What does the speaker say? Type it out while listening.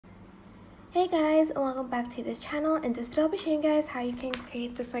Hey guys, and welcome back to this channel. In this video I'll be showing you guys how you can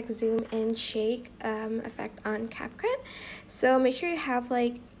create this like zoom in shake effect on CapCut. So make sure you have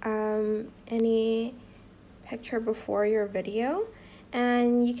any picture before your video,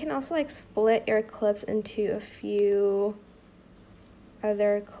 and you can also like split your clips into a few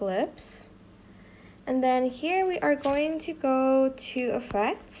other clips. And then here we are going to go to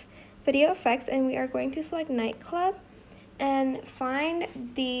effects, video effects, and we are going to select nightclub and find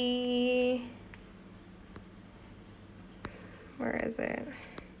the, where is it?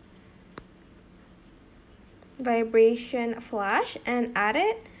 Vibration flash, and add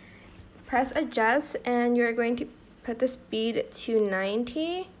it. Press adjust, and you're going to put the speed to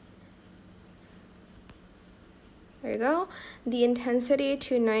 90. There you go. The intensity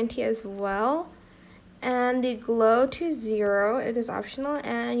to 90 as well. And the glow to 0, it is optional,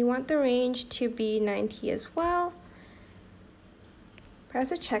 and you want the range to be 90 as well. Press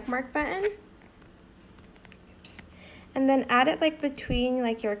the check mark button. Oops. And then add it like between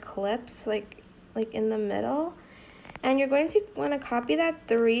like your clips, like in the middle. And you're going to want to copy that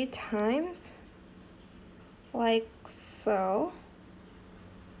 3 times, like so.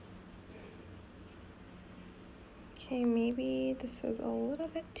 Okay, maybe this is a little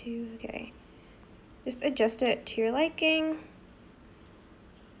bit too, okay. Just adjust it to your liking.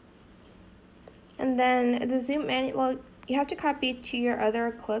 And then the zoom in, well, you have to copy it to your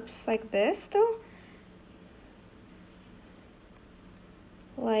other clips like this though.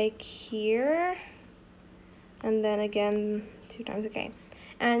 Like here. And then again 2 times, okay.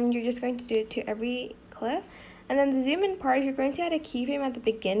 And you're just going to do it to every clip. And then the zoom in part, you're going to add a keyframe at the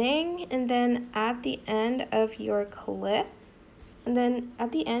beginning and then at the end of your clip. And then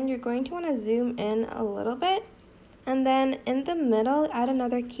at the end, you're going to want to zoom in a little bit. And then in the middle, add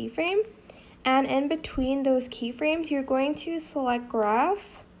another keyframe. And in between those keyframes, you're going to select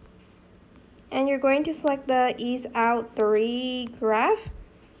graphs. And you're going to select the ease out 3 graph.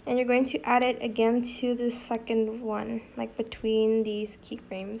 And you're going to add it again to the second one, like between these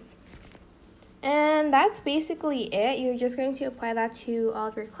keyframes. And that's basically it. You're just going to apply that to all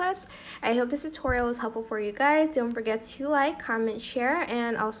of your clips. I hope this tutorial was helpful for you guys. Don't forget to like, comment, share,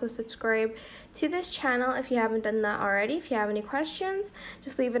 and also subscribe to this channel if you haven't done that already. If you have any questions,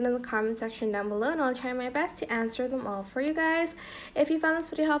 just leave it in the comment section down below, and I'll try my best to answer them all for you guys. If you found this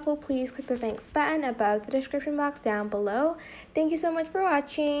video helpful, please click the thanks button above the description box down below. Thank you so much for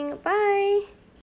watching. Bye!